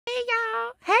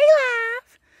y'all. Hey,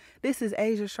 live. This is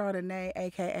Asia Chardonnay,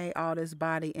 aka All This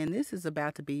Body, and this is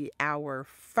about to be our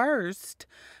first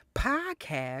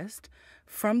podcast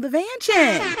from the Vantion.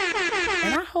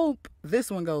 And I hope this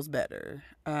one goes better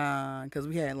because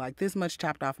we had like this much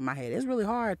chopped off in my head. It's really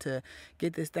hard to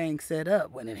get this thing set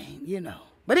up when it ain't.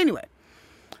 But anyway,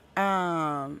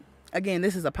 again,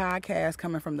 this is a podcast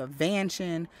coming from the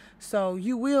Vantion, so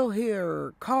you will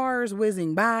hear cars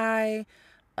whizzing by,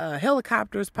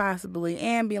 helicopters possibly,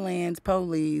 ambulance,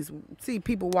 police, see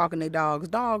people walking their dogs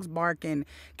barking,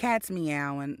 cats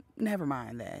meowing. Never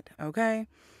mind that, okay?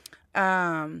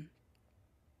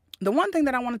 The one thing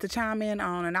that I wanted to chime in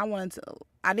on, and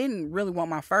I didn't really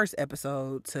want my first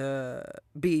episode to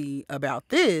be about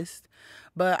this,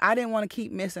 but I didn't want to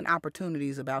keep missing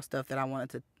opportunities about stuff that I wanted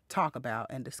to talk about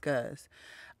and discuss.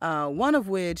 One of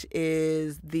which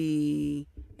is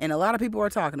and a lot of people are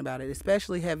talking about it,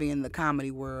 especially heavy in the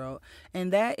comedy world,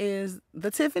 and that is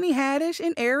the Tiffany Haddish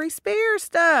and Aries Spears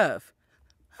stuff.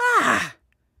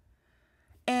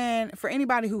 And for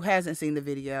anybody who hasn't seen the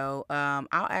video, I'll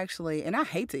actually, and I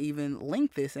hate to even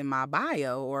link this in my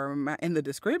bio or in the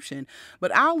description,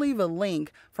 but I'll leave a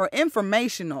link for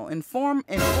informational, I think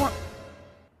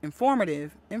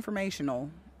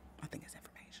it's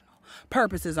informational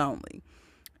purposes only.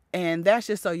 And that's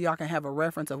just so y'all can have a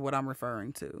reference of what I'm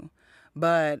referring to.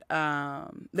 But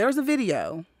there's a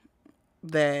video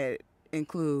that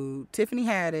includes Tiffany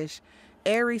Haddish,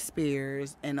 Aries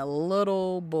Spears, and a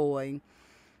little boy.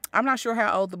 I'm not sure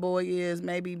how old the boy is.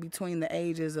 Maybe between the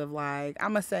ages of I'm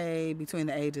going to say between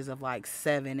the ages of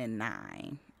 7 and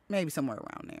 9. Maybe somewhere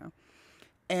around there.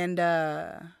 And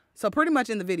so pretty much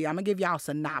in the video, I'm going to give y'all a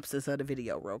synopsis of the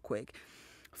video real quick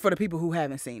for the people who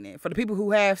haven't seen it. For the people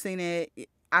who have seen it,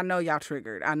 I know y'all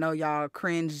triggered. I know y'all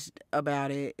cringed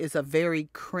about it. It's a very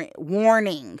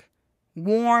warning,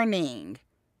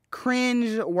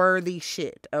 cringe-worthy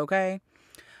shit, okay?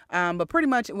 But pretty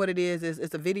much what it is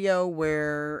it's a video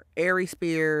where Aries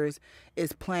Spears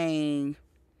is playing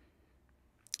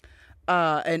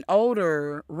an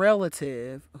older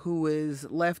relative who is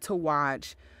left to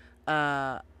watch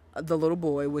the little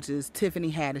boy, which is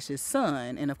Tiffany Haddish's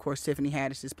son. And of course, Tiffany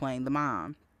Haddish is playing the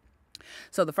mom.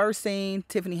 So the first scene,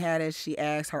 Tiffany Haddish, she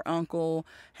asks her uncle,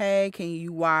 hey, can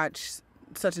you watch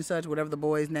such and such, whatever the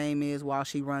boy's name is, while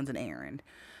she runs an errand?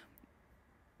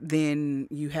 Then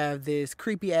you have this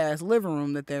creepy ass living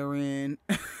room that they're in.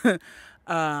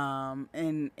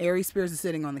 And Aries Spears is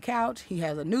sitting on the couch. He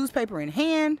has a newspaper in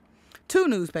hand, 2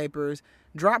 newspapers,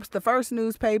 drops the first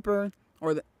newspaper,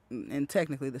 and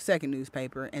technically the second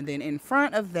newspaper. And then in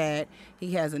front of that,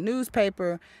 he has a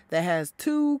newspaper that has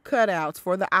 2 cutouts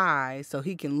for the eyes so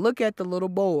he can look at the little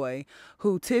boy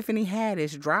who Tiffany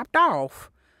Haddish dropped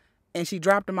off. And she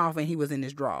dropped him off and he was in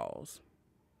his drawers.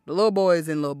 The little boy is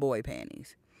in little boy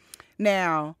panties.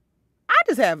 Now, I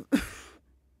just have...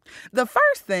 the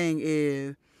first thing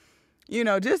is,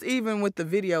 just even with the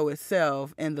video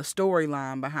itself and the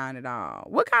storyline behind it all,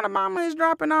 what kind of mama is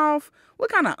dropping off? What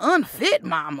kind of unfit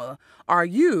mama are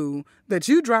you that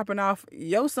you dropping off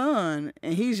your son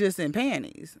and he's just in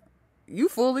panties? You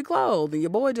fully clothed and your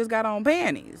boy just got on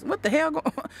panties. What the hell?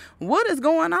 What is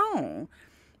going on?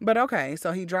 But okay,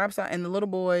 so he drops out and the little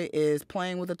boy is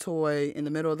playing with a toy in the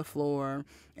middle of the floor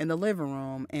in the living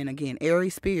room. And again,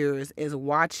 Aries Spears is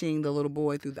watching the little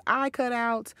boy through the eye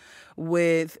cutouts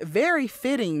with very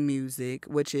fitting music,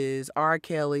 which is R.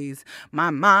 Kelly's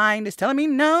My Mind is Telling Me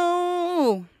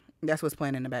No. That's what's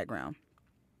playing in the background.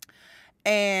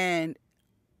 And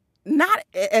not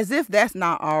as if that's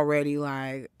not already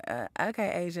okay,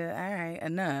 Asia, all right,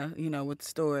 enough, with the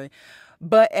story.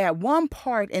 But at one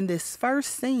part in this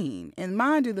first scene, and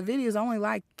mind you, the video is only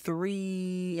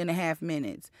 3.5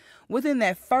 minutes. Within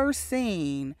that first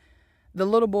scene, the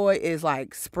little boy is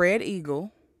spread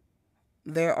eagle.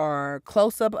 There are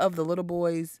close-up of the little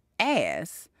boy's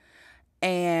ass.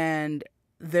 And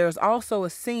there's also a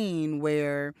scene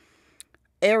where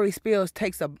Aries Spears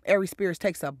takes a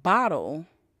bottle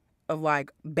of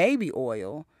baby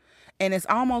oil. And it's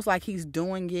almost like he's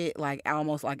doing it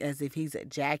almost as if he's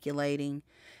ejaculating.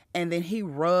 And then he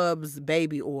rubs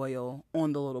baby oil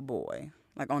on the little boy,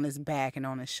 on his back and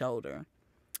on his shoulder.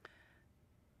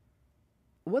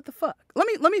 What the fuck?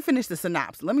 Let me finish the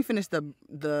synopsis. Let me finish the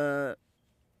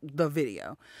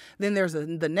video. Then there's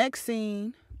the next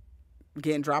scene,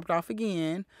 getting dropped off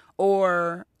again,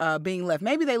 or being left.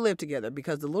 Maybe they live together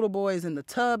because the little boy is in the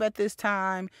tub at this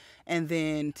time, and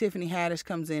then Tiffany Haddish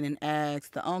comes in and asks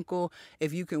the uncle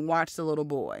if you can watch the little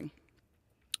boy.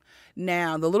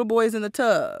 Now, the little boy is in the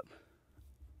tub.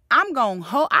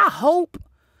 I hope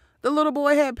the little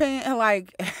boy had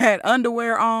had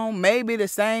underwear on, maybe the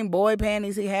same boy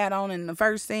panties he had on in the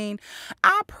first scene.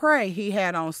 I pray he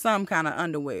had on some kind of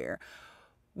underwear.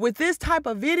 With this type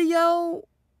of video,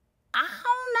 I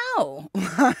don't know.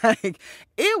 Like,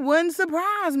 it wouldn't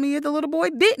surprise me if the little boy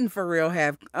didn't for real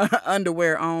have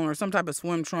underwear on or some type of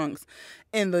swim trunks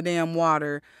in the damn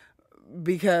water.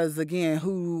 Because again,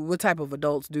 what type of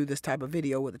adults do this type of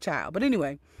video with a child? But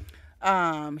anyway,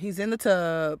 he's in the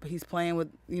tub, he's playing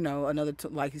with,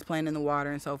 he's playing in the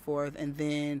water and so forth. And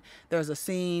then there's a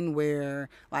scene where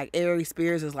like Aries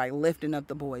Spears is like lifting up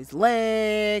the boy's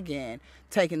leg and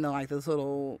taking this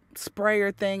little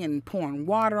sprayer thing and pouring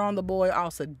water on the boy all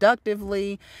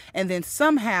seductively. And then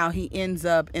somehow he ends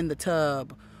up in the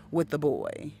tub with the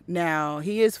boy. Now,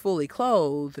 he is fully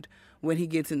clothed when he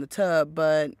gets in the tub,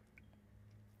 but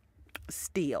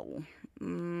still,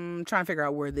 trying to figure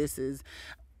out where this is.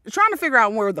 Trying to figure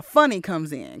out where the funny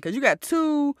comes in. Because you got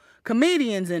 2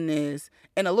 comedians in this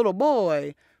and a little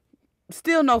boy.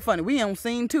 Still no funny. We on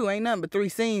scene 2. Ain't nothing but 3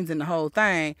 scenes in the whole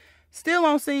thing. Still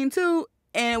on scene 2.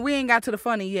 And we ain't got to the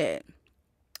funny yet.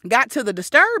 Got to the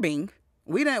disturbing.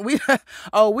 We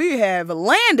have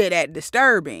landed at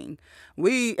disturbing.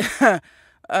 But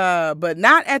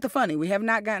not at the funny. We have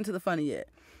not gotten to the funny yet.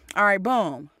 All right,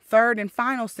 boom. Third and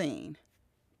final scene.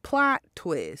 Plot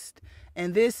twist.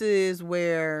 And this is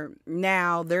where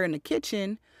now they're in the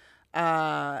kitchen.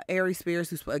 Aries Spears,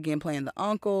 who's again playing the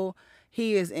uncle,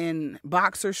 he is in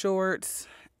boxer shorts,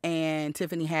 and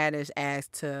Tiffany Haddish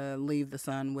asked to leave the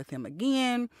son with him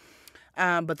again.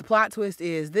 But the plot twist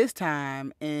is this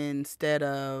time, instead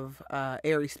of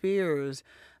Aries Spears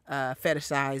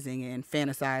fetishizing and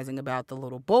fantasizing about the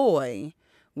little boy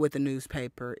with the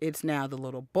newspaper, it's now the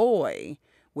little boy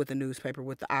with the newspaper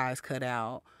with the eyes cut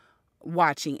out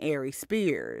watching Aries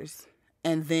Spears.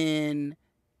 And then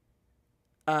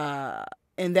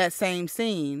in that same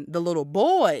scene, the little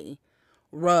boy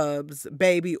rubs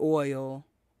baby oil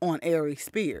on Aries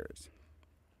Spears.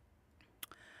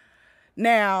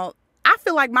 Now, I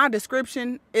feel like my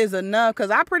description is enough because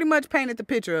I pretty much painted the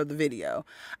picture of the video.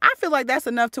 I feel like that's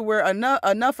enough to where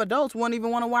enough adults won't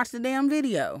even want to watch the damn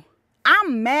video.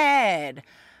 I'm mad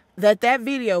that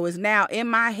video is now in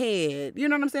my head. You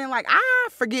know what I'm saying? Like, I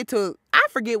forget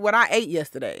what I ate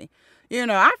yesterday.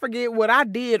 I forget what I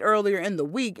did earlier in the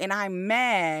week, and I'm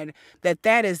mad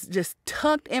that is just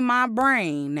tucked in my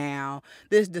brain now,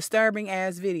 this disturbing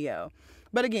ass video.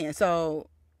 But again, so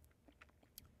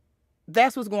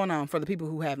that's what's going on for the people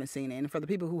who haven't seen it. And for the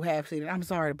people who have seen it, I'm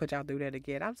sorry to put y'all through that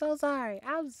again. I'm so sorry.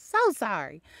 I'm so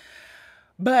sorry.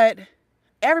 But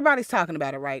everybody's talking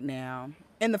about it right now.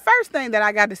 And the first thing that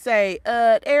I got to say,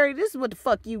 Aries, this is what the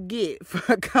fuck you get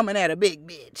for coming at a big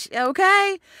bitch,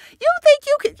 okay? You think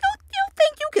you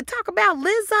could talk about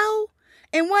Lizzo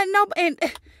and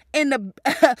and the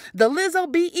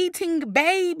Lizzo be eating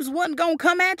babes wasn't gonna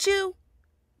come at you?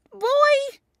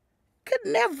 Boy, could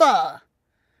never.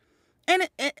 And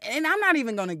I'm not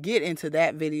even gonna get into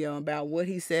that video about what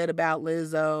he said about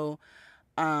Lizzo.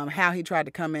 How he tried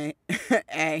to come in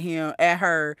at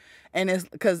her, and it's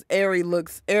because Aries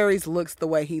looks the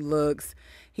way he looks.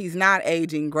 He's not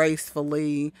aging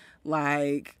gracefully,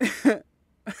 like. But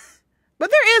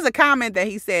there is a comment that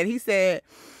he said he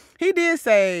did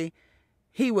say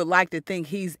he would like to think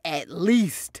he's at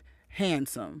least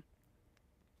handsome.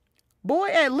 Boy,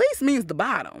 at least means the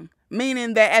bottom.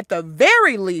 Meaning that at the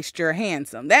very least you're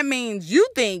handsome. That means you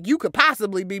think you could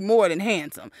possibly be more than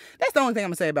handsome. That's the only thing I'm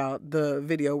gonna say about the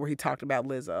video where he talked about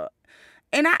Lizzo.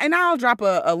 And I'll drop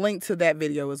a link to that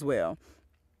video as well.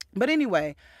 But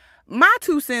anyway, my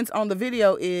 2 cents on the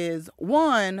video is,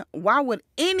 1, why would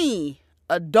any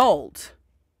adult,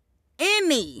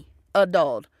 and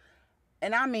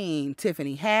I mean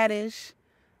Tiffany Haddish,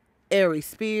 Aries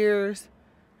Spears,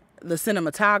 the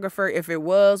cinematographer, if it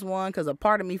was one, because a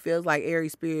part of me feels like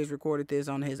Aries Spears recorded this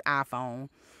on his iPhone.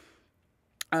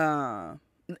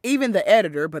 Even the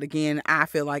editor, but again, I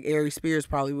feel like Aries Spears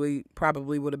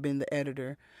probably would have been the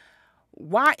editor.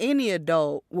 Why any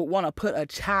adult would want to put a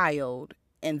child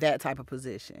in that type of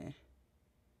position?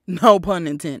 No pun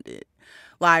intended.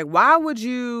 Like, why would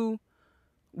you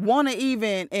want to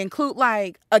even include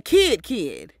like a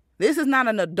kid? This is not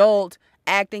an adult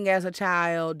acting as a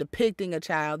child, depicting a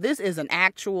child. This is an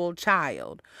actual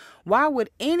child. Why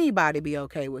would anybody be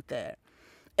okay with that?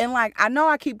 And like, I know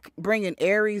I keep bringing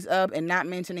Aries up and not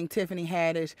mentioning Tiffany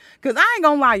Haddish, because I ain't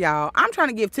gonna lie, y'all, I'm trying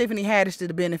to give Tiffany Haddish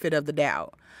the benefit of the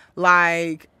doubt.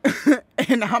 Like,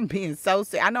 and I'm being so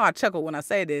serious. I know I chuckle when I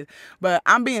say this, but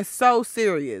I'm being so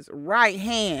serious. Right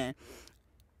hand.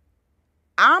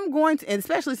 I'm going to, and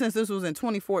especially since this was in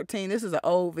 2014, this is an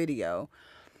old video.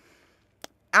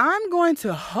 I'm going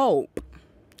to hope,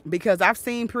 because I've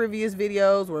seen previous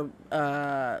videos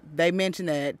where they mentioned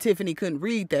that Tiffany couldn't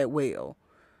read that well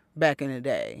back in the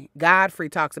day. Godfrey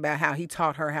talks about how he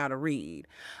taught her how to read.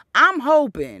 I am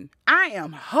hoping,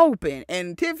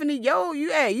 and Tiffany,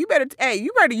 you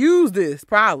better use this,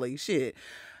 probably, shit.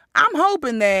 I'm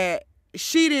hoping that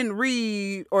she didn't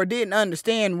read or didn't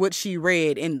understand what she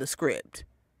read in the script.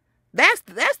 That's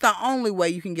the only way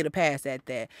you can get a pass at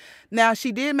that. Now,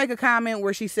 she did make a comment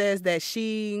where she says that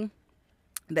she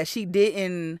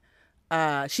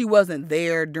wasn't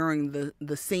there during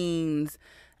the scenes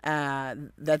that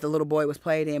the little boy was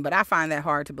played in, but I find that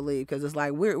hard to believe, because it's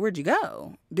like, where'd you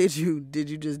go? Did you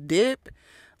just dip?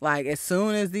 Like, as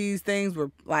soon as these things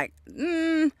were like,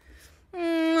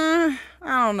 I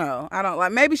don't know. I don't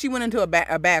like. Maybe she went into a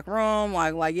back room,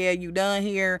 like yeah, you done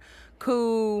here,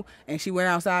 cool, and she went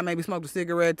outside, maybe smoked a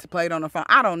cigarette, played on the phone.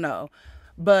 I don't know,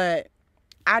 but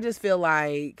I just feel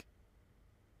like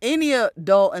any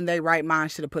adult in their right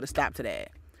mind should have put a stop to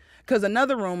that. Because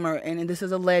another rumor, and this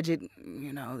is alleged, this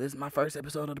is my first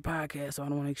episode of the podcast, so I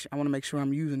want to make sure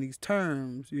I'm using these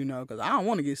terms, because I don't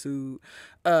want to get sued.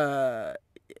 And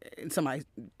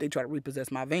they try to repossess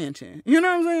my mansion. You know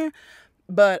what I'm saying?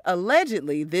 But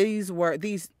allegedly, this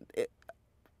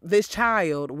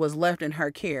child was left in her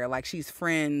care, like she's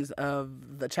friends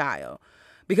of the child.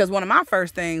 Because one of my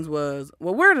first things was,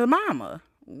 well, where's the mama?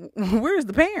 Where's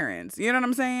the parents? You know what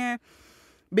I'm saying?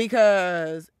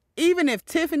 Because even if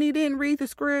Tiffany didn't read the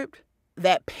script,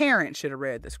 that parent should have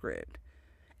read the script.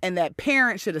 And that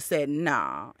parent should have said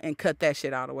nah and cut that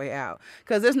shit all the way out.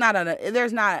 Because there's not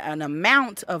an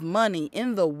amount of money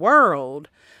in the world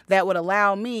that would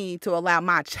allow me to allow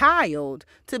my child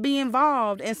to be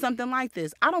involved in something like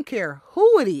this. I don't care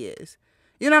who it is.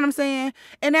 You know what I'm saying?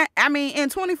 And in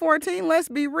 2014, let's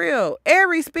be real.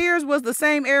 Aries Spears was the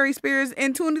same Aries Spears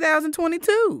in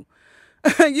 2022.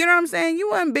 You know what I'm saying? You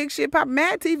wasn't big shit pop.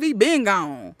 Mad TV been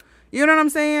gone. You know what I'm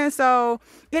saying? So,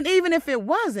 and even if it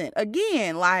wasn't,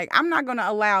 again, like, I'm not going to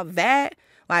allow that,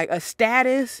 like, a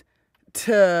status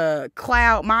to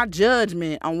cloud my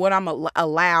judgment on what I'm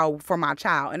allow for my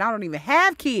child. And I don't even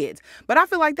have kids, but I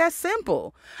feel like that's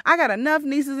simple. I got enough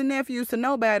nieces and nephews to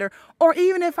know better. Or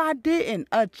even if I didn't,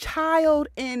 a child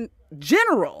in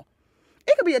general.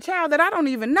 It could be a child that I don't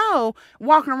even know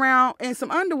walking around in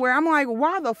some underwear. I'm like,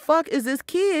 why the fuck is this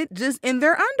kid just in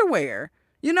their underwear?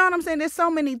 You know what I'm saying? There's so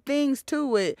many things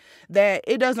to it that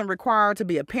it doesn't require to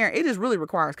be a parent. It just really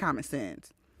requires common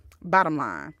sense. Bottom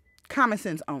line, common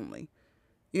sense only.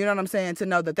 You know what I'm saying? To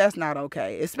know that that's not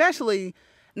okay. Especially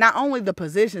not only the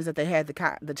positions that they had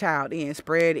the child in,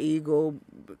 spread eagle,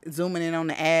 zooming in on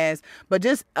the ass, but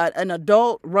just an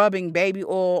adult rubbing baby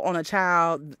oil on a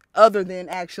child other than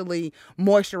actually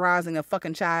moisturizing a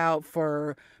fucking child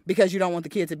because you don't want the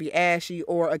kid to be ashy,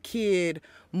 or a kid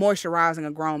moisturizing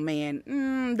a grown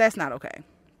man. That's not okay.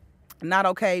 Not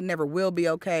okay. Never will be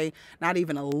okay. Not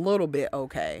even a little bit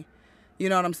okay. You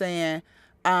know what I'm saying?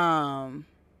 And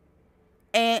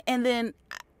then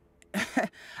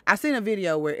I seen a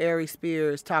video where Aries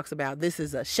Spears talks about this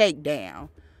is a shakedown.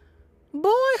 Boy,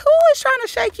 who is trying to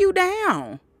shake you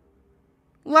down?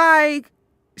 Like,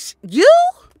 you?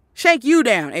 Shake you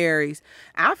down, Aries.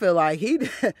 I feel like when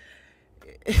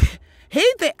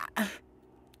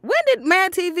did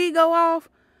Mad TV go off?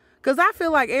 Because I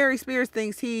feel like Aries Spears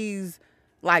thinks he's,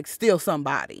 like, still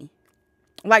somebody.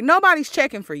 Like, nobody's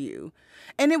checking for you.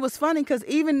 And it was funny because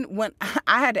even when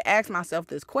I had to ask myself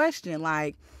this question,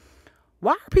 like,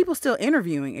 why are people still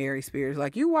interviewing Aries Spears?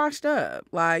 Like, you washed up.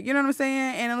 Like, you know what I'm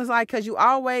saying? And it was like,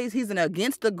 because he's an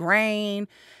against the grain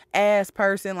ass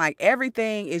person. Like,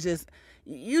 everything is just,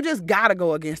 you just got to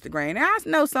go against the grain. And I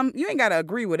know you ain't got to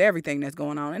agree with everything that's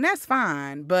going on. And that's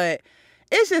fine. But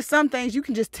it's just some things you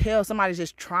can just tell somebody's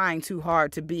just trying too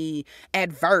hard to be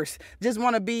adverse. Just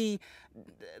want to be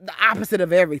the opposite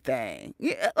of everything.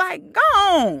 Yeah, like, go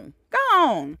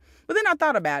on. But then I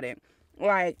thought about it.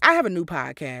 Like, I have a new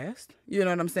podcast, you know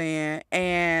what I'm saying?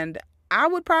 And I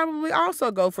would probably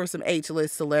also go for some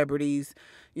H-list celebrities,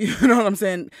 you know what I'm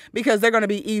saying? Because they're going to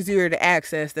be easier to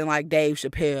access than like Dave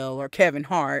Chappelle or Kevin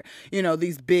Hart,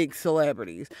 these big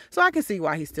celebrities. So I can see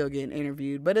why he's still getting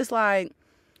interviewed. But it's like,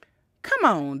 come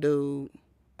on, dude.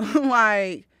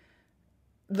 And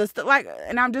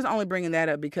I'm just only bringing that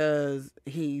up because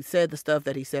he said the stuff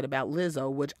that he said about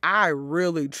Lizzo, which I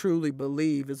really, truly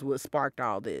believe is what sparked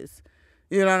all this.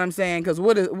 You know what I'm saying? Because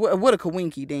what a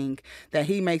coinky dink that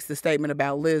he makes the statement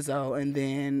about Lizzo, and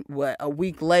then a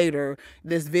week later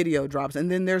this video drops,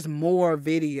 and then there's more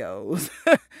videos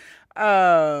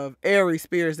of Aries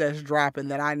spirits that's dropping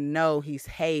that I know he's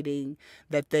hating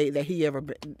that he ever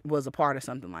was a part of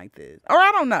something like this. Or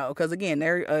I don't know, because again,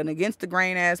 they're an against the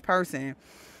grain ass person,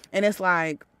 and it's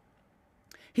like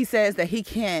he says that he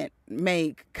can't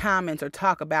make comments or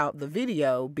talk about the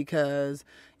video because,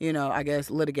 you know, I guess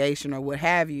litigation or what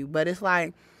have you. But it's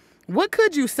like, what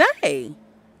could you say?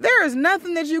 There is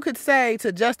nothing that you could say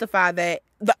to justify that.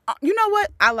 You know what?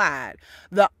 I lied.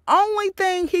 The only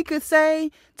thing he could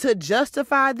say to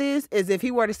justify this is if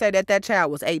he were to say that that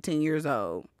child was 18 years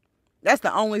old. That's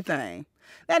the only thing.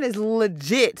 That is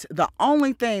legit the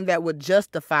only thing that would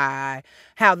justify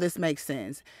how this makes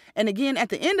sense. And again, at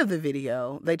the end of the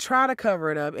video, they try to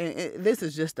cover it up. And this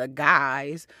is just a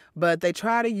guise, but they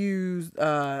try to use,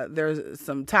 there's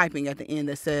some typing at the end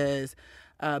that says,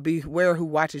 beware who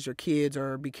watches your kids,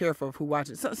 or be careful of who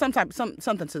watches,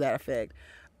 something to that effect.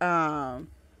 And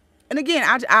again,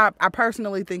 I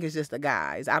personally think it's just a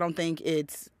guise. I don't think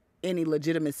it's any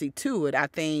legitimacy to it. I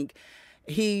think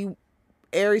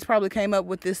Aries probably came up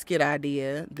with this skit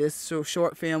idea, this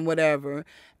short film, whatever,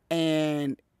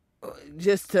 and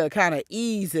just to kind of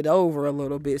ease it over a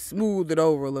little bit, smooth it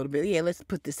over a little bit. Yeah, let's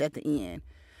put this at the end.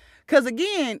 Because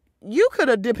again, you could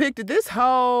have depicted this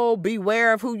whole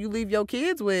beware of who you leave your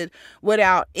kids with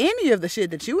without any of the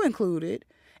shit that you included,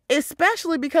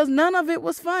 especially because none of it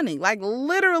was funny. Like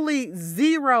literally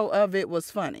zero of it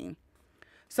was funny.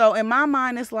 So in my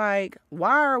mind, it's like,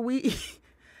 why are we...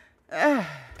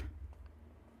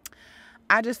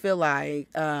 I just feel like,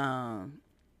 and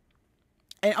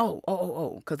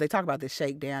because they talk about this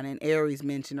shakedown, and Aries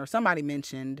mentioned, or somebody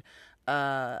mentioned,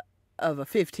 of a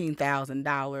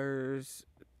 $15,000.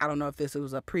 I don't know if this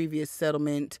was a previous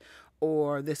settlement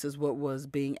or this is what was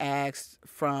being asked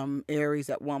from Aries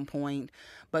at one point,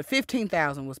 but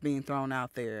 $15,000 was being thrown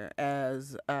out there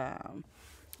as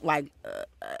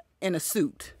in a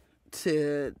suit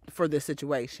for this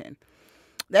situation.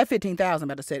 That $15,000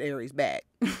 about to set Aries back.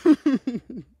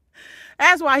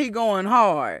 That's why he going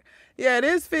hard. Yeah,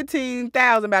 this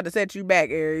 $15,000 about to set you back,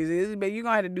 Aries. But you're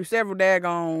gonna have to do several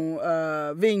daggone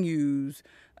venues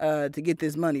to get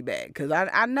this money back. Cause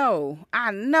I know.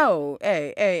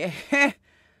 Hey,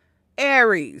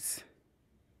 Aries.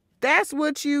 That's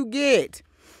what you get.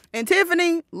 And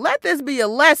Tiffany, let this be a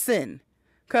lesson.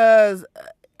 Cause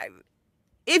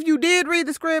if you did read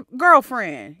the script,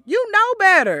 girlfriend, you know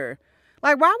better.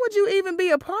 Like, why would you even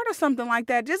be a part of something like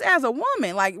that just as a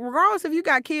woman? Like, regardless if you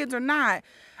got kids or not,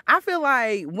 I feel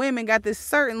like women got this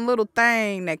certain little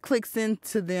thing that clicks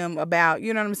into them about,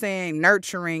 you know what I'm saying,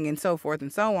 nurturing and so forth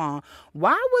and so on.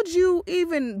 Why would you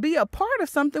even be a part of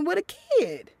something with a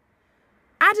kid?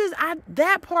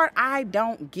 That part I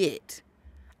don't get.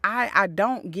 I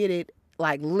don't get it,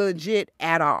 like, legit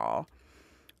at all.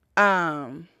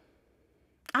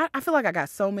 I feel like I got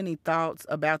so many thoughts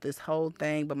about this whole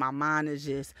thing, but my mind is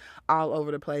just all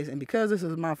over the place. And because this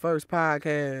is my first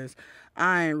podcast,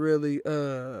 I ain't really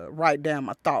write down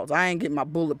my thoughts. I ain't get my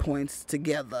bullet points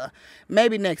together.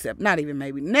 Maybe next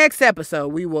episode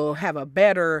we will have a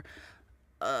better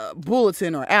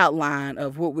bulletin or outline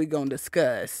of what we're going to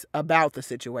discuss about the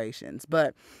situations.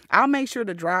 But I'll make sure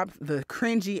to drop the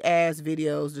cringy ass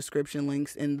videos description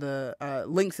links in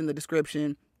the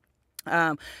description.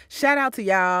 Shout out to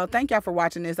y'all. Thank y'all for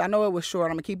watching this. I know it was short.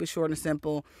 I'm gonna keep it short and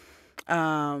simple.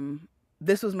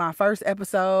 This was my first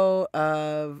episode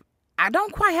of, I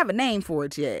don't quite have a name for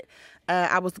it yet.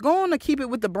 I was going to keep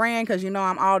it with the brand because, you know,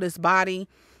 I'm all this body.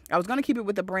 I was going to keep it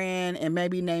with the brand and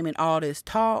maybe name it All This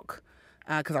Talk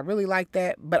because I really like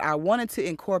that. But I wanted to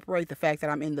incorporate the fact that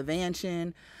I'm in the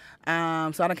Vanshin.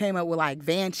 So I came up with like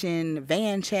Vanshin,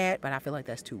 Van Chat, but I feel like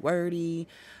that's too wordy.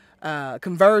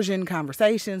 Conversion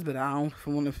conversations, but I don't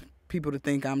want people to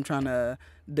think I'm trying to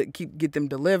get them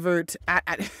delivered.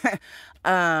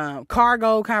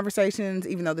 Cargo conversations,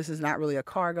 even though this is not really a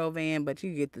cargo van, but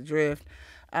you get the drift.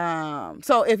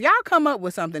 So if y'all come up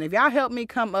with something, if y'all help me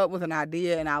come up with an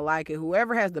idea and I like it,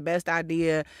 whoever has the best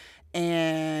idea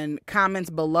and comments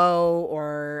below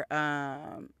or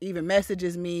even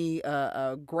messages me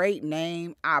a great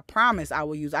name, I promise I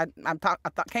will use.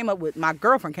 My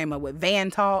girlfriend came up with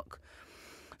Van Talk.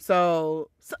 So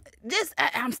just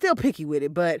I'm still picky with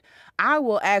it, but I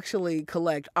will actually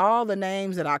collect all the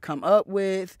names that I come up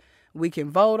with. We can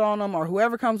vote on them, or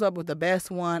whoever comes up with the best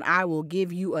one, I will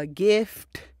give you a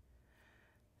gift.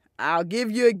 I'll give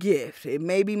you a gift. It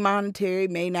may be monetary,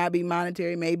 may not be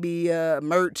monetary, may be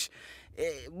merch.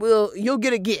 You'll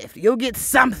get a gift. You'll get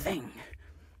something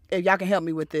if y'all can help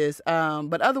me with this.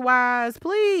 But otherwise,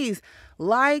 please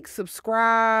like,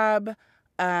 subscribe,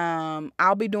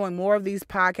 I'll be doing more of these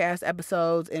podcast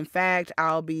episodes. In fact,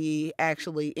 I'll be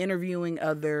actually interviewing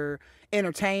other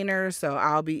entertainers. So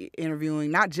I'll be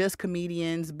interviewing not just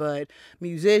comedians, but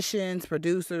musicians,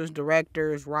 producers,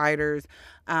 directors, writers.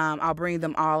 I'll bring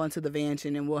them all into the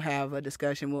mansion and we'll have a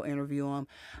discussion. We'll interview them.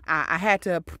 I had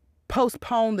to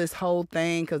postpone this whole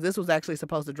thing because this was actually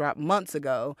supposed to drop months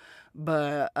ago,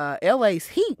 but LA's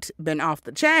heat been off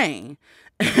the chain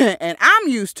and I'm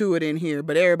used to it in here,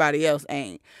 but everybody else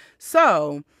ain't.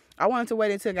 So I wanted to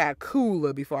wait until it got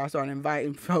cooler before I started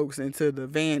inviting folks into the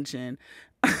mansion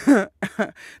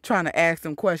trying to ask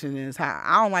them questions and it's hot.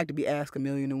 I don't like to be asked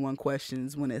 1,000,001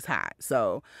 questions when it's hot.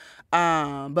 So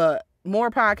but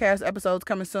more podcast episodes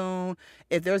coming soon.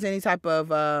 If there's any type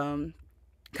of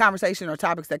conversation or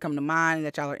topics that come to mind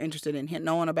that y'all are interested in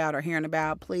knowing about or hearing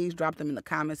about, please drop them in the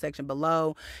comment section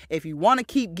below. If you want to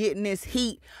keep getting this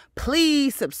heat,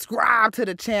 please subscribe to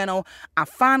the channel. I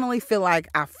finally feel like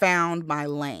I found my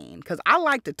lane because I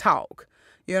like to talk.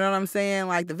 You know what I'm saying?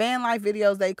 Like the van life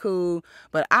videos, they cool,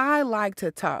 but I like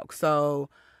to talk. So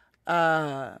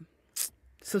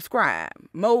subscribe.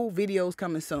 More videos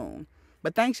coming soon.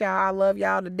 But thanks, y'all. I love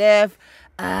y'all to death.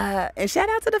 And shout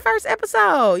out to the first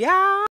episode, y'all.